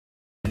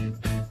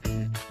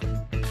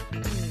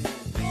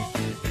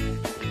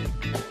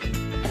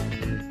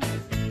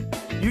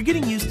You're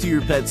getting used to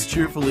your pets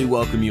cheerfully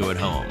welcome you at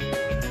home,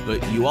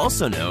 but you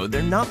also know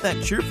they're not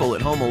that cheerful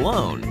at home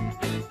alone.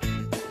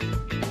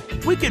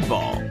 Wicked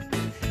Ball.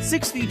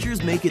 6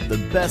 features make it the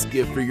best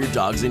gift for your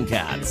dogs and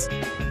cats.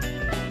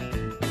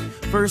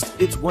 First,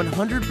 its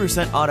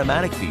 100%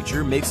 automatic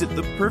feature makes it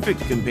the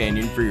perfect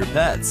companion for your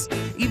pets,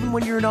 even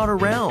when you're not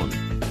around.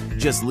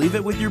 Just leave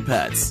it with your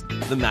pets.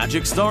 The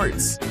magic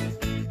starts.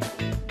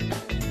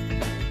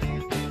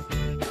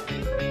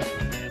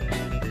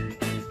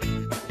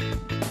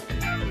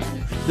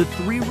 The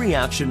 3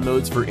 reaction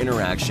modes for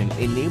interaction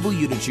enable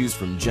you to choose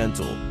from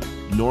gentle,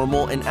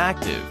 normal, and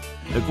active,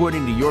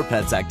 according to your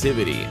pet's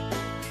activity.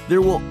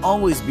 There will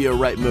always be a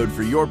right mode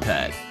for your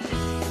pet.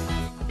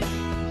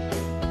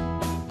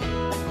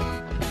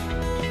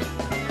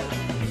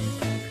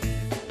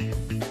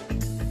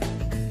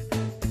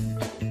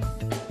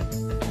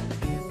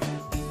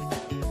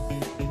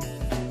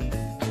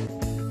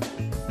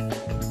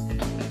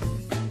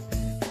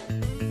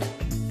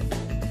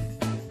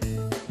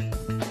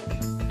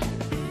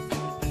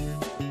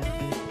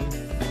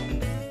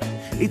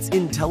 Its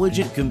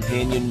intelligent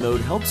companion mode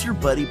helps your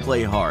buddy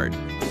play hard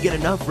and get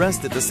enough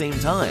rest at the same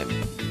time,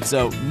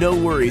 so no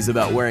worries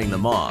about wearing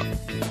them off.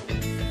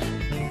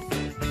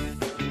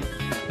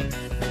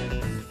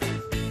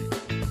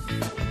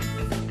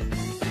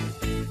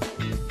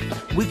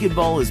 Wicked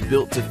Ball is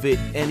built to fit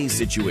any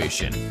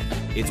situation.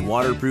 Its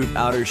waterproof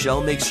outer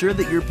shell makes sure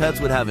that your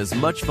pets would have as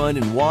much fun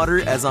in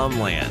water as on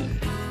land.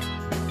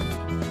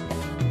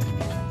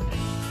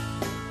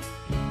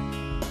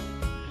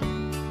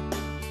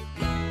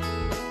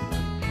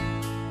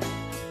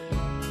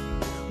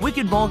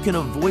 Wicked Ball can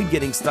avoid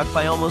getting stuck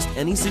by almost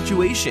any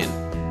situation.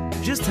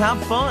 Just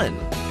have fun!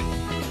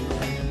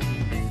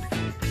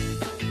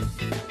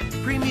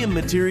 Premium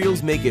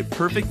materials make it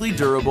perfectly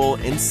durable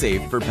and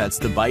safe for pets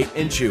to bite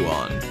and chew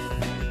on.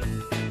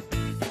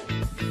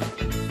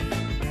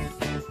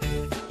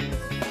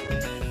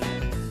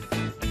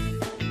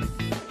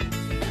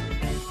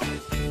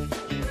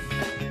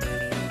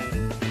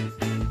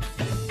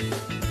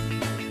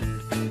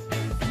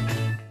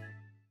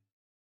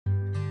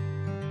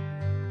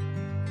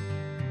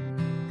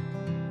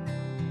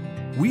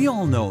 We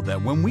all know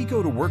that when we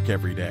go to work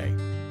every day,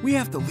 we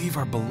have to leave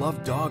our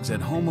beloved dogs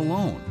at home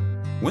alone.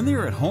 When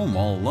they're at home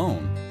all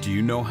alone, do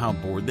you know how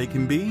bored they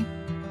can be?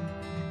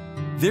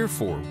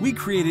 Therefore, we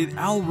created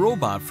Owl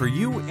Robot for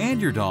you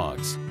and your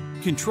dogs.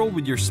 Control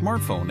with your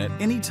smartphone at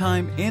any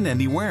time and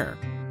anywhere.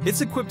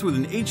 It's equipped with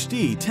an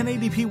HD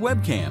 1080p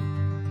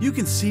webcam. You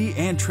can see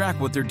and track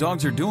what their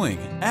dogs are doing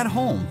at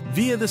home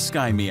via the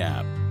Skyme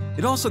app.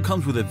 It also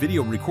comes with a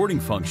video recording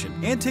function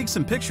and takes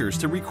some pictures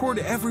to record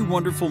every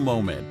wonderful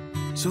moment,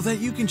 so that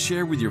you can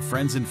share with your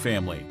friends and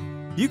family.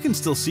 You can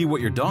still see what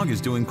your dog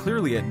is doing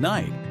clearly at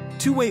night.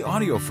 Two-way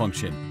audio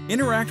function.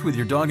 Interact with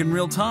your dog in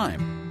real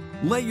time.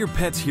 Let your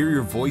pets hear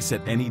your voice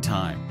at any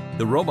time.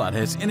 The robot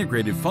has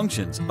integrated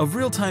functions of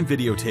real-time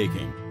video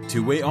taking,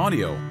 two-way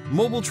audio,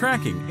 mobile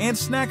tracking, and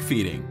snack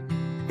feeding.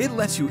 It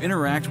lets you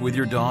interact with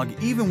your dog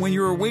even when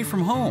you're away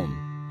from home.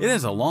 It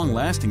has a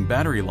long-lasting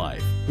battery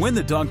life. When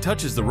the dog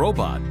touches the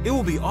robot, it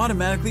will be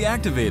automatically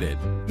activated.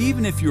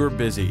 Even if you're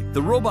busy,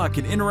 the robot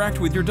can interact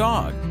with your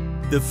dog.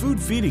 The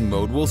food feeding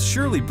mode will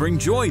surely bring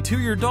joy to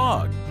your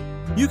dog.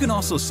 You can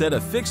also set a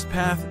fixed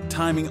path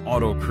timing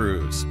auto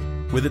cruise.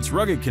 With its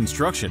rugged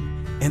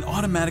construction and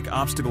automatic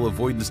obstacle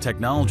avoidance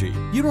technology,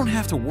 you don't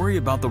have to worry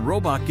about the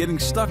robot getting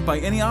stuck by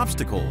any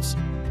obstacles.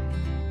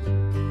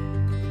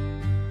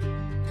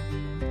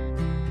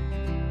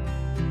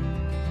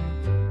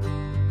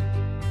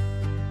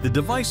 The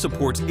device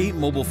supports 8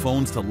 mobile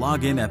phones to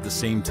log in at the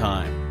same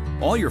time.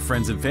 All your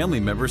friends and family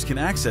members can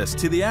access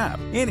to the app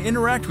and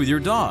interact with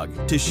your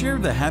dog to share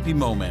the happy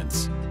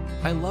moments.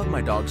 I love my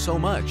dog so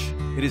much.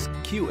 It is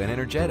cute and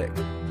energetic.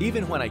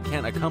 Even when I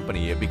can't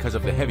accompany it because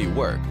of the heavy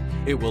work,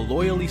 it will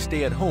loyally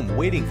stay at home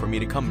waiting for me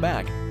to come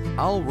back.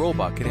 Owl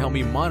Robot can help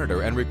me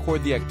monitor and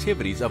record the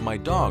activities of my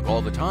dog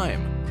all the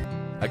time.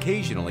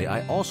 Occasionally,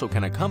 I also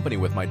can accompany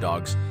with my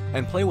dogs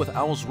and play with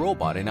Owl's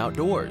Robot in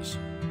outdoors.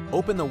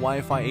 Open the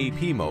Wi-Fi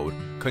AP mode,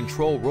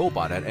 control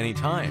Robot at any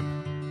time.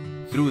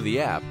 Through the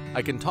app,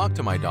 I can talk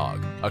to my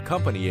dog,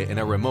 accompany it in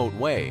a remote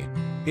way,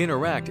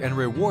 interact and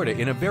reward it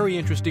in a very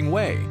interesting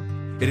way.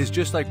 It is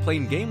just like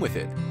playing game with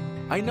it.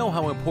 I know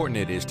how important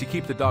it is to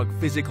keep the dog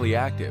physically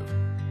active.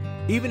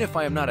 Even if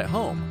I am not at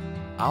home,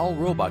 Owl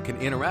Robot can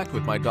interact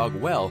with my dog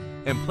well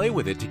and play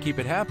with it to keep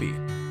it happy.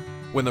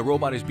 When the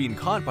robot is being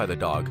caught by the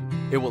dog,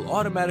 it will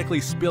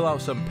automatically spill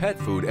out some pet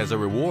food as a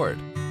reward.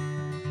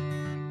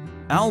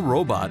 Owl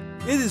Robot,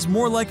 it is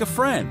more like a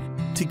friend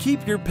to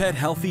keep your pet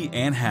healthy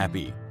and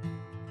happy.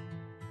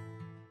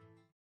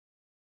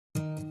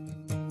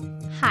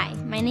 Hi,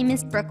 my name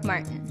is Brooke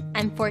Martin.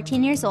 I'm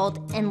 14 years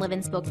old and live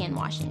in Spokane,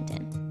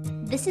 Washington.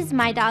 This is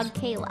my dog,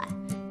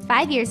 Kayla.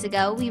 5 years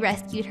ago, we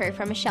rescued her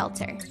from a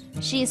shelter.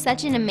 She is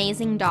such an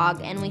amazing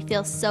dog and we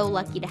feel so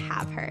lucky to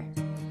have her.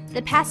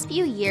 The past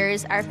few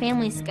years, our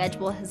family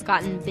schedule has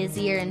gotten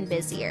busier and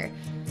busier.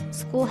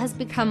 School has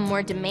become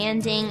more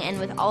demanding, and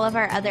with all of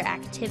our other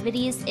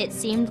activities, it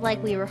seemed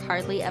like we were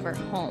hardly ever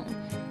home.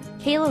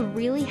 Kayla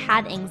really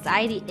had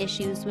anxiety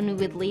issues when we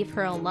would leave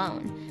her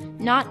alone.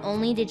 Not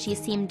only did she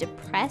seem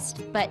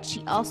depressed, but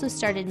she also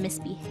started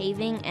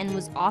misbehaving and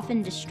was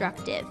often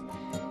destructive.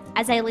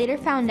 As I later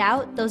found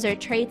out, those are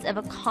traits of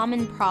a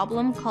common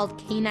problem called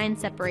canine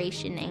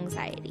separation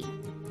anxiety.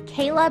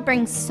 Kayla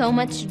brings so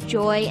much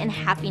joy and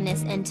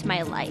happiness into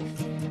my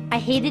life. I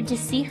hated to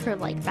see her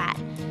like that.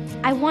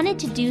 I wanted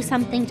to do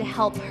something to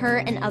help her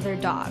and other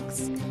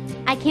dogs.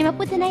 I came up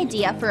with an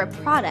idea for a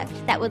product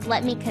that would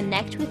let me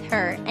connect with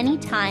her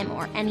anytime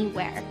or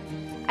anywhere.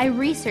 I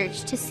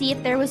researched to see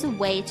if there was a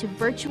way to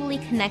virtually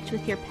connect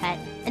with your pet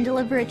and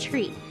deliver a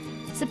treat.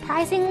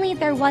 Surprisingly,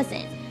 there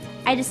wasn't.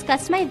 I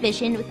discussed my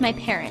vision with my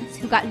parents,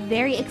 who got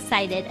very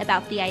excited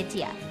about the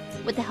idea.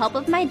 With the help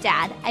of my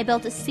dad, I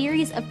built a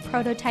series of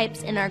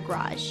prototypes in our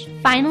garage.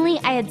 Finally,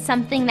 I had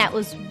something that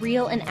was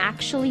real and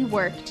actually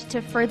worked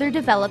to further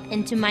develop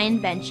into my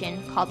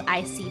invention called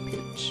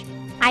Icpooch.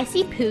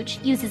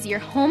 Icpooch uses your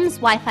home's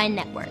Wi-Fi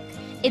network.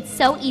 It's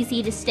so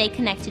easy to stay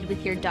connected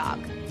with your dog.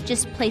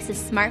 Just place a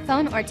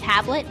smartphone or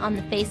tablet on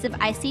the face of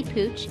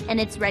Icpooch and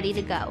it's ready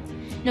to go.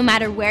 No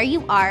matter where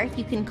you are,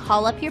 you can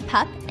call up your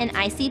pup and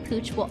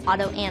Icpooch will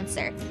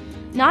auto-answer.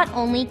 Not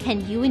only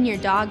can you and your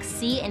dog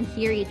see and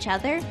hear each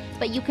other,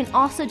 but you can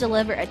also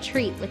deliver a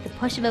treat with the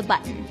push of a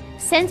button.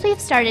 Since we've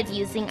started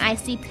using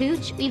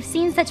Icpooch, we've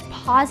seen such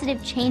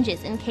positive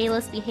changes in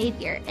Kayla's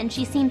behavior, and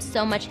she seems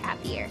so much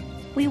happier.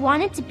 We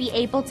wanted to be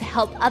able to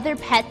help other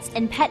pets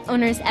and pet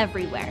owners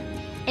everywhere.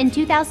 In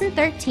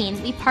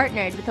 2013, we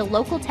partnered with a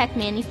local tech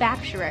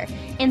manufacturer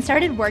and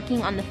started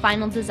working on the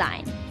final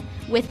design.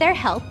 With their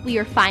help, we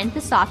refined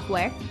the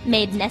software,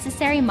 made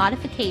necessary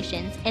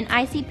modifications, and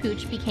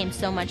Icpooch became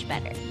so much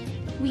better.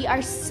 We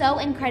are so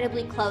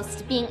incredibly close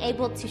to being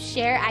able to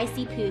share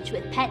Icpooch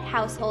with pet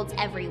households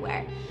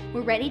everywhere.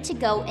 We're ready to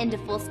go into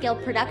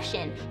full-scale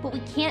production, but we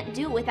can't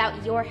do it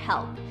without your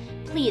help.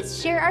 Please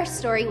share our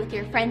story with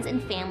your friends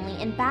and family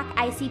and back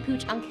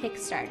Icpooch on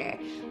Kickstarter.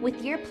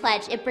 With your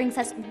pledge, it brings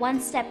us one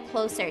step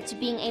closer to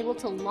being able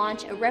to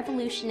launch a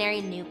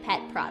revolutionary new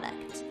pet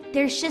product.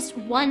 There's just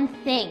one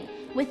thing.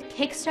 With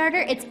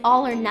Kickstarter, it's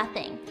all or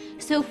nothing.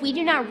 So if we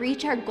do not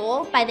reach our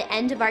goal by the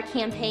end of our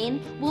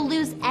campaign, we'll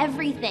lose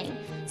everything.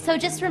 So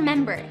just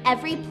remember,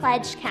 every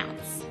pledge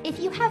counts. If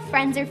you have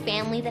friends or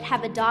family that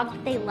have a dog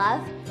that they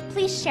love,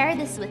 please share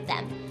this with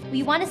them.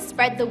 We want to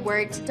spread the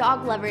word to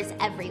dog lovers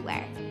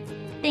everywhere.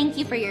 Thank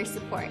you for your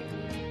support.